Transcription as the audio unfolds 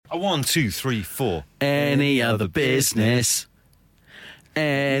A 1, 2, 3, 4. Any other business.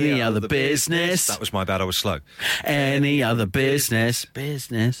 Any other business. That was my bad, I was slow. Any other business.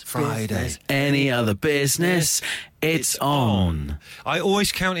 Friday. Business. Any other business. It's on. I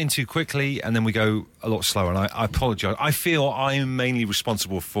always count in too quickly and then we go a lot slower, and I apologise. I feel I am mainly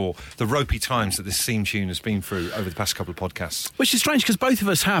responsible for the ropey times that this theme tune has been through over the past couple of podcasts. Which is strange because both of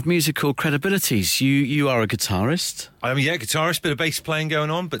us have musical credibilities. You are a guitarist. I mean, yeah, guitarist, bit of bass playing going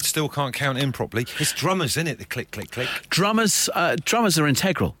on, but still can't count in properly. It's drummers, isn't it? The click, click, click. Drummers are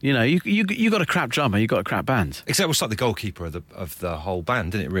integral. You know, you got a crap drummer, you got a crap band. Except it's like the goalkeeper of the whole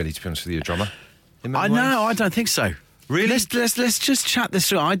band, isn't it? Really, to be honest with you, a drummer. I don't think so. Really? Let's just chat this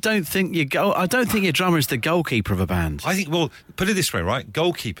through. I don't think your drummer is the goalkeeper of a band. I think, well, put it this way, right?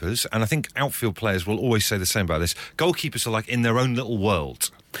 Goalkeepers, and I think outfield players will always say the same about this, goalkeepers are like in their own little world.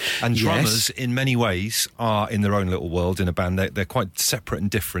 And drummers, in many ways, are in their own little world in a band. They're quite separate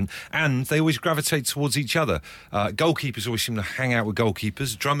and different, and they always gravitate towards each other. Goalkeepers always seem to hang out with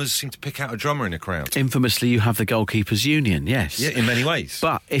goalkeepers. Drummers seem to pick out a drummer in a crowd. Infamously, you have the Goalkeepers Union, yes. Yeah, in many ways.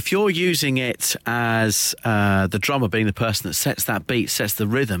 But if you're using it as the drummer being the person that sets that beat, sets the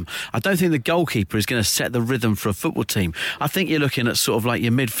rhythm, I don't think the goalkeeper is going to set the rhythm for a football team. I think you're looking at sort of like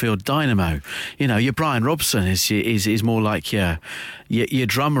your midfield dynamo. You know, your Brian Robson is more like your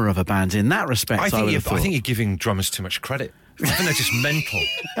drummer of a band in that respect. I think you're giving drummers too much credit. I think they're just mental.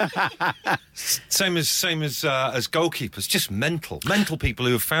 Same as goalkeepers, just mental people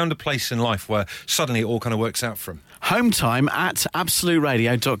who have found a place in life where suddenly it all kind of works out for them. Home time at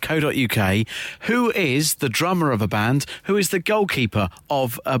absoluteradio.co.uk. Who is the drummer of a band? Who is the goalkeeper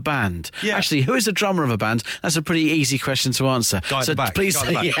of a band? Yeah. Actually, who is the drummer of a band? That's a pretty easy question to answer. Guy at the back. Please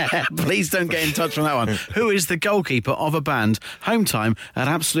don't get in touch on that one. Who is the goalkeeper of a band? Home time at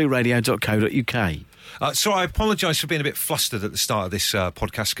absoluteradio.co.uk. So I apologise for being a bit flustered at the start of this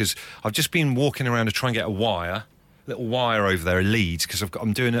podcast because I've just been walking around to try and get a little wire over there, a lead, because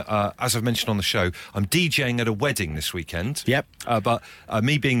I'm doing it, as I've mentioned on the show, I'm DJing at a wedding this weekend. Yep. But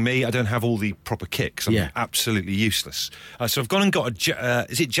me being me, I don't have all the proper kit because I'm absolutely useless. So I've gone and got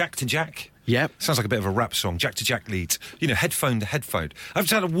is it Jack to Jack? Yep. Sounds like a bit of a rap song. Jack to Jack lead. You know, headphone to headphone. I've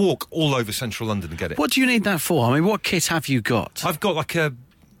just had to walk all over central London to get it. What do you need that for? I mean, what kit have you got? I've got like I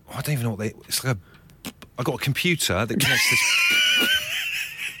don't even know it's like I've got a computer that connects this.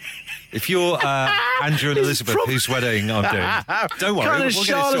 If you're Andrew and Elizabeth, whose wedding I'm doing, don't worry, what kind of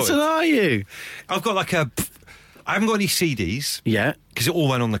charlatan are you? I've got I haven't got any CDs. Yeah. Because it all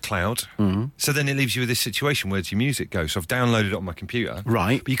went on the cloud. Mm-hmm. So then it leaves you with this situation, where does your music go? So I've downloaded it on my computer.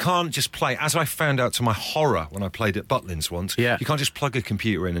 Right. But you can't just play, as I found out to my horror when I played at Butlins once, you can't just plug a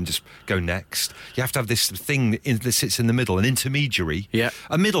computer in and just go next. You have to have this thing that sits in the middle, an intermediary,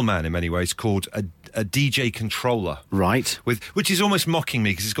 a middleman in many ways, called a DJ controller. Right. Which is almost mocking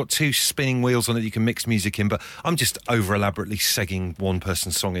me because it's got two spinning wheels on it you can mix music in, but I'm just over-elaborately segging one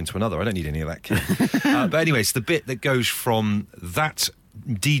person's song into another. I don't need any of that kit. But anyway, it's the bit that goes from that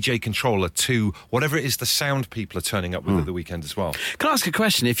DJ controller to whatever it is the sound people are turning up with at the weekend as well. Can I ask a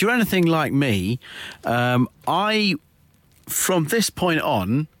question? If you're anything like me, from this point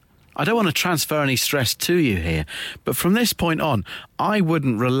on, I don't want to transfer any stress to you here, but from this point on, I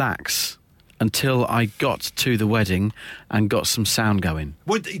wouldn't relax until I got to the wedding and got some sound going.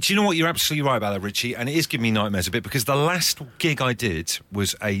 Well, do you know what? You're absolutely right about that, Richie, and it is giving me nightmares a bit because the last gig I did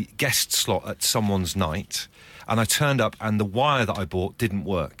was a guest slot at someone's night, and I turned up and the wire that I bought didn't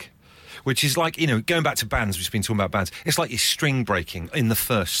work. Which is like, you know, going back to bands, we've been talking about bands, it's like your string breaking in the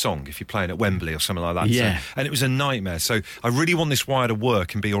first song if you're playing at Wembley or something like that. Yeah. So, and it was a nightmare. So I really want this wire to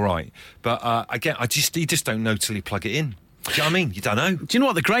work and be all right. But you just don't know till you plug it in. Do you know what I mean? You don't know. Do you know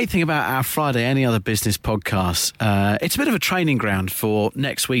what the great thing about our Friday Any Other Business podcast, it's a bit of a training ground for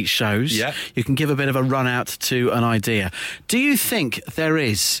next week's shows. Yeah. You can give a bit of a run out to an idea. Do you think there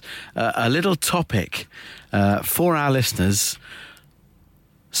is a little topic for our listeners,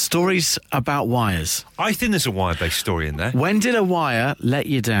 stories about wires? I think there's a wire-based story in there. When did a wire let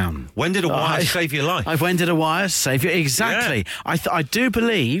you down? When did a wire save your life? When did a wire save you? Exactly. Yeah. I do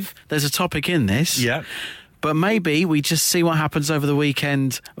believe there's a topic in this. Yeah. But maybe we just see what happens over the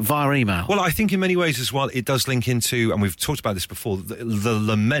weekend via email. Well, I think in many ways as well, it does link into, and we've talked about this before, the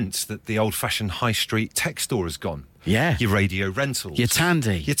lament that the old-fashioned high street tech store has gone. Yeah. Your Radio Rentals. Your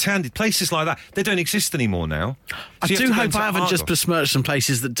Tandy. Places like that. They don't exist anymore now. I do hope I haven't just besmirched some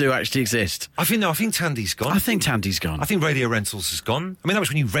places that do actually exist. I think Tandy's gone. I think Tandy's gone. I think Radio Rentals has gone. I mean, that was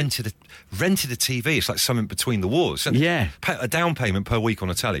when you rented a TV. It's like something between the wars. Yeah. A down payment per week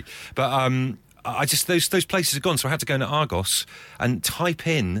on a telly. But those places are gone, so I had to go into Argos and type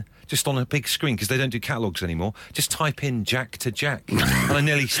in just on a big screen, because they don't do catalogues anymore. Just type in Jack to Jack. And I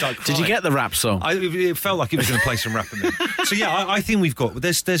nearly started crying. Did you get the rap song? It felt like it was going to play some rap at me. So yeah, I think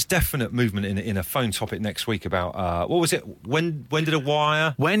there's definite movement in a phone topic next week about, what was it? When did a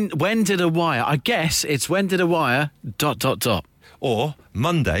wire? When did a wire? I guess it's when did a wire ... Or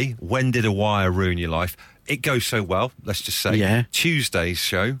Monday, when did a wire ruin your life? It goes so well, let's just say. Yeah. Tuesday's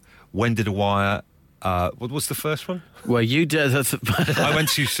show, when did a wire... what was the first one? Well, you did. I went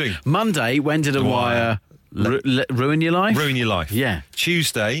too soon. Monday, when did a wire ruin your life? Ruin your life. Yeah.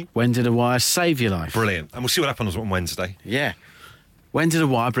 Tuesday. When did a wire save your life? Brilliant. And we'll see what happens on Wednesday. Yeah. When did a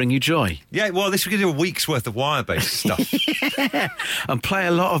wire bring you joy? Yeah, well, this we're going to do a week's worth of wire-based stuff. And play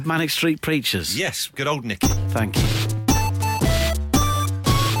a lot of Manic Street Preachers. Yes, good old Nicky. Thank you.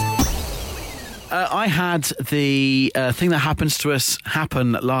 I had the thing that happens to us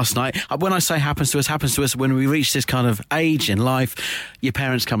happen last night. When I say happens to us when we reach this kind of age in life, your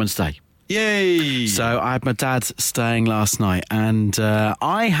parents come and stay. Yay! So I had my dad staying last night, and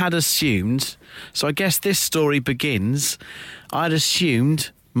I had assumed, so I guess this story begins, I'd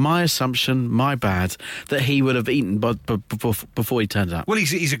assumed, my assumption, my bad, that he would have eaten before he turned up. Well,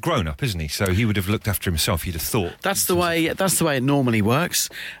 he's a grown-up, isn't he? So he would have looked after himself, you'd have thought. That's the way it normally works.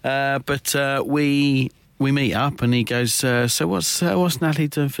 But we meet up, and he goes, so what's Natalie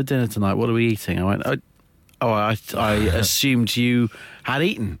doing for dinner tonight? What are we eating? I went, I assumed you had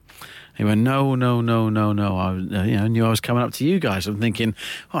eaten. He went, no. I knew I was coming up to you guys. I'm thinking,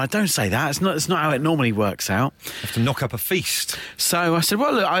 don't say that. It's not how it normally works out. You have to knock up a feast. So I said,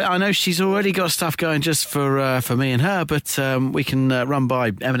 well, look, I know she's already got stuff going just for me and her, but we can run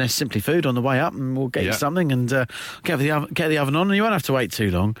by M&S Simply Food on the way up, and we'll get you something and get the oven on, and you won't have to wait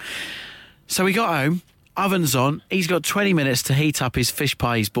too long. So we got home. Oven's on. He's got 20 minutes to heat up his fish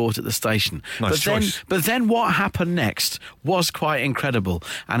pie he's bought at the station. Nice choice. But then what happened next was quite incredible,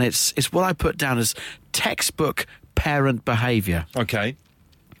 and it's what I put down as textbook parent behaviour. Okay.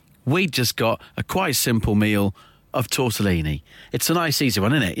 We'd just got a quite simple meal of tortellini. It's a nice, easy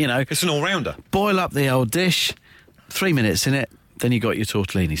one, isn't it? You know, it's an all-rounder. Boil up the old dish, 3 minutes in it, then you got your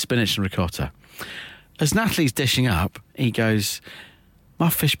tortellini, spinach and ricotta. As Natalie's dishing up, he goes, my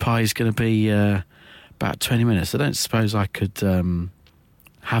fish pie is going to be about 20 minutes. I don't suppose I could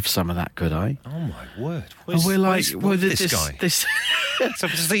have some of that, could I? Oh, my word. And we're like, this guy?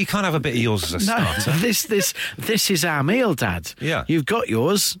 So you can't have a bit of yours as a starter? This is our meal, Dad. Yeah. You've got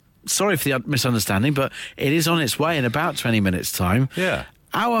yours. Sorry for the misunderstanding, but it is on its way in about 20 minutes' time. Yeah.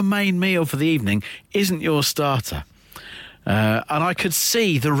 Our main meal for the evening isn't your starter. And I could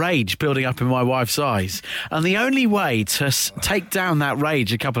see the rage building up in my wife's eyes. And the only way to take down that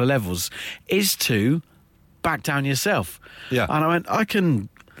rage a couple of levels is to back down yourself. Yeah. And I went, I can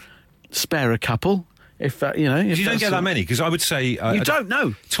spare a couple. If you don't get that many, because I would say... you don't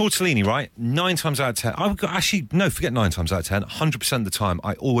know. Tortellini, right? 9 times out of 10... forget 9 times out of 10. 100% of the time,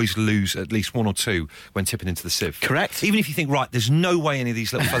 I always lose at least 1 or 2 when tipping into the sieve. Correct. Even if you think, right, there's no way any of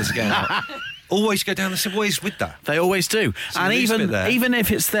these little fellas are getting out. Always go down the sieve. What is with that? They always do. So and even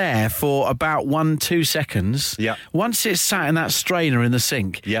if it's there for about 1-2 seconds, once it's sat in that strainer in the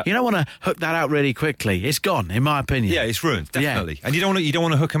sink, you don't want to hook that out really quickly. It's gone, in my opinion. Yeah, it's ruined, definitely. Yeah. And you don't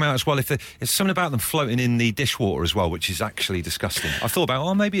want to hook them out as well if there's something about them floating in the dishwater as well, which is actually disgusting. I thought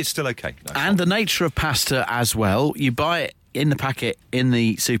about, maybe it's still okay. No, and the nature of pasta as well. You buy it in the packet in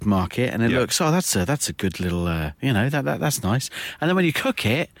the supermarket, and it looks, that's a good little, that's nice. And then when you cook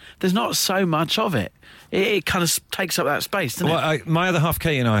it, there's not so much of it. It kind of takes up that space, doesn't it? My other half,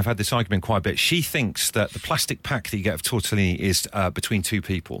 Katie, and I have had this argument quite a bit. She thinks that the plastic pack that you get of tortellini is between 2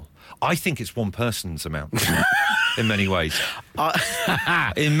 people. I think it's one person's amount. In many ways.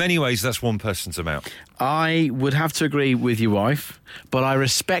 In many ways, that's one person's amount. I would have to agree with your wife, but I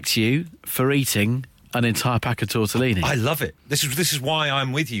respect you for eating an entire pack of tortellini. I love it. This is why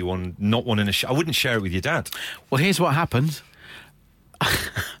I'm with you on not wanting to I wouldn't share it with your dad. Well, here's what happened.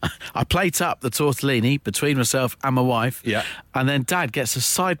 I plate up the tortellini between myself and my wife. Yeah. And then Dad gets a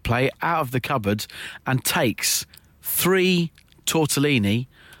side plate out of the cupboard and takes 3 tortellini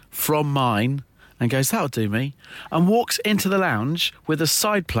from mine and goes, that'll do me, and walks into the lounge with a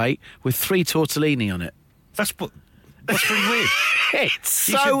side plate with 3 tortellini on it. That's pretty weird. It's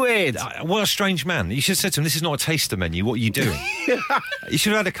so weird. What a strange man. You should have said to him, this is not a taster menu. What are you doing? You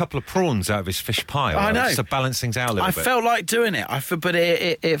should have had a couple of prawns out of his fish pie. I know. Just to balance things out a little bit. I felt like doing it. But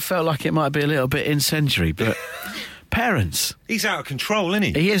it felt like it might be a little bit incendiary. But parents. He's out of control, isn't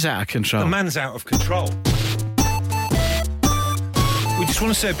he? He is out of control. The man's out of control. We just just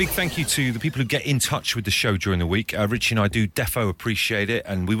want to say a big thank you to the people who get in touch with the show during the week. Richie and I do defo appreciate it,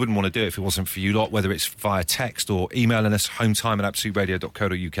 and we wouldn't want to do it if it wasn't for you lot, whether it's via text or emailing us,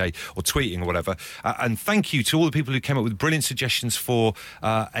 hometime@absoluteradio.co.uk, or tweeting or whatever. And thank you to all the people who came up with brilliant suggestions for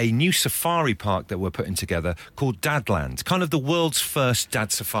a new safari park that we're putting together called Dadland, kind of the world's first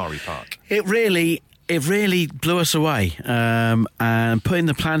dad safari park. It really blew us away, and putting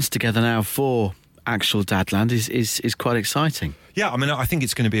the plans together now for actual Dadland is quite exciting. Yeah, I mean, I think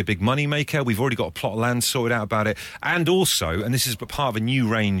it's going to be a big money maker. We've already got a plot of land sorted out about it. And also, and this is part of a new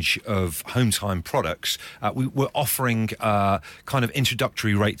range of Home Time products, we're offering kind of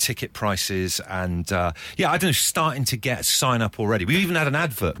introductory rate ticket prices and, I don't know, starting to get sign up already. We even had an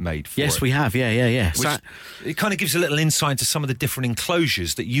advert made for it. Yes, we have, yeah. It kind of gives a little insight to some of the different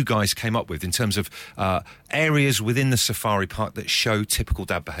enclosures that you guys came up with in terms of areas within the safari park that show typical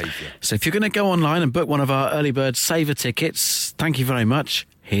dad behaviour. So if you're going to go online and book one of our early bird saver tickets, thank you very much.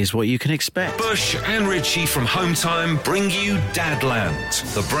 Here's what you can expect. Bush and Richie from Home Time bring you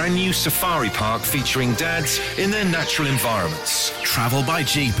Dadland, the brand new safari park featuring dads in their natural environments. Travel by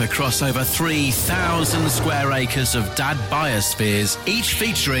Jeep across over 3,000 square acres of dad biospheres, each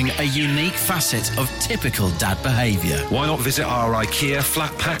featuring a unique facet of typical dad behaviour. Why not visit our IKEA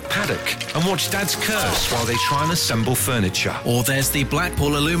flat pack paddock and watch dads curse while they try and assemble furniture? Or there's the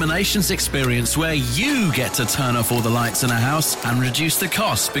Blackpool Illuminations experience, where you get to turn off all the lights in a house and reduce the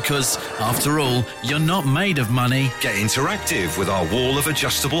cost, because, after all, you're not made of money. Get interactive with our wall of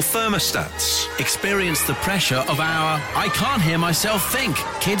adjustable thermostats. Experience the pressure of our I Can't Hear Myself Think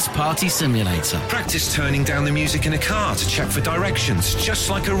kids party simulator. Practice turning down the music in a car to check for directions, just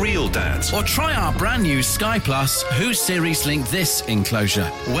like a real dad. Or try our brand new Sky Plus Who's Series Link This enclosure,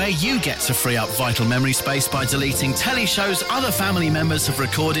 where you get to free up vital memory space by deleting telly shows other family members have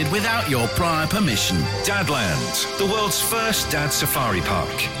recorded without your prior permission. Dadland, the world's first dad safari park,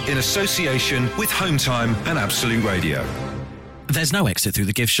 in association with Home Time and Absolute Radio. There's no exit through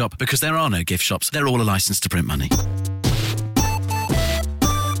the gift shop because there are no gift shops. They're all a license to print money.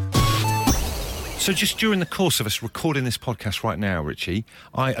 So just during the course of us recording this podcast right now, Richie,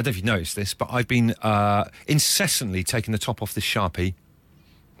 I don't know if you noticed this, but I've been incessantly taking the top off this Sharpie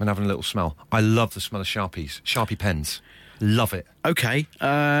and having a little smell. I love the smell of Sharpies, Sharpie pens. Love it. Okay.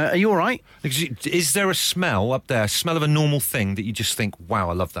 Are you all right? Is there a smell up there, a smell of a normal thing that you just think,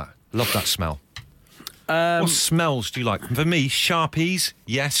 wow, I love that. Love that smell. What smells do you like? For me, Sharpies,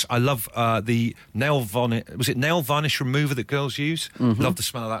 yes. I love the nail varnish. Was it nail varnish remover that girls use? Mm-hmm. Love the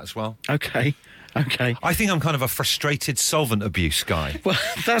smell of that as well. Okay. I think I'm kind of a frustrated solvent abuse guy. Well,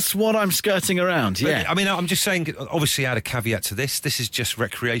 that's what I'm skirting around, yeah. But, I mean, I'm just saying, obviously, add a caveat to this. This is just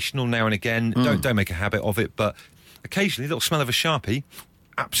recreational now and again. Don't make a habit of it, but occasionally, a little smell of a Sharpie,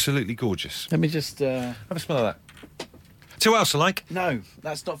 absolutely gorgeous. Let me just... have a smell of that. So what else I like? No,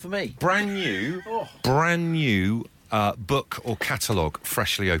 that's not for me. Brand new book or catalogue,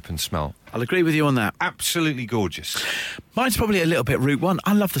 freshly opened smell. I'll agree with you on that. Absolutely gorgeous. Mine's probably a little bit Route 1.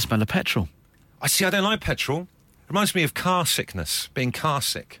 I love the smell of petrol. I don't like petrol. Reminds me of car sickness, being car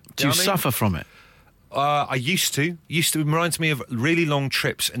sick. Do you suffer from it? I used to. Reminds me of really long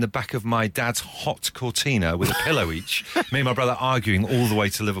trips in the back of my dad's hot Cortina with a pillow each. Me and my brother arguing all the way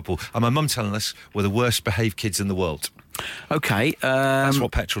to Liverpool. And my mum telling us we're the worst behaved kids in the world. Okay. That's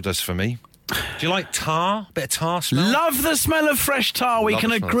what petrol does for me. Do you like tar? Bit of tar smell? Love the smell of fresh tar. We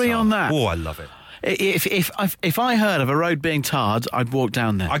can agree on that. Oh, I love it. If I heard of a road being tarred, I'd walk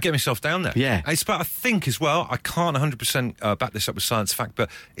down there. I'd get myself down there. Yeah. But I think as well, I can't 100% back this up with science fact, but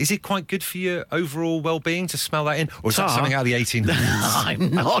is it quite good for your overall well-being to smell that in? Or is that something out of the 1800s? I'm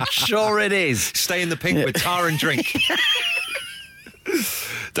not sure it is. Stay in the pink with tar and drink.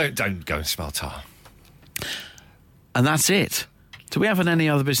 Don't go and smell tar. And that's it. Do we have an Any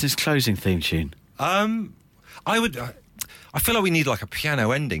Other Business closing theme tune? I feel like we need like a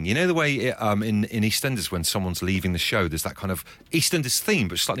piano ending. You know the way in EastEnders when someone's leaving the show, there's that kind of EastEnders theme,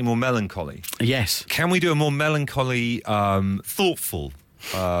 but slightly more melancholy. Yes. Can we do a more melancholy, thoughtful,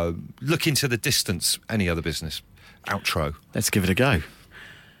 look into the distance, Any Other Business outro? Let's give it a go.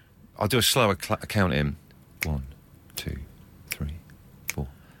 I'll do a slower count in. 1, 2, 3, 4.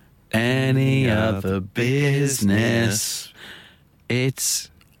 Any other business, it's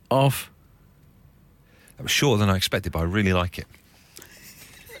off. That was shorter than I expected, but I really like it.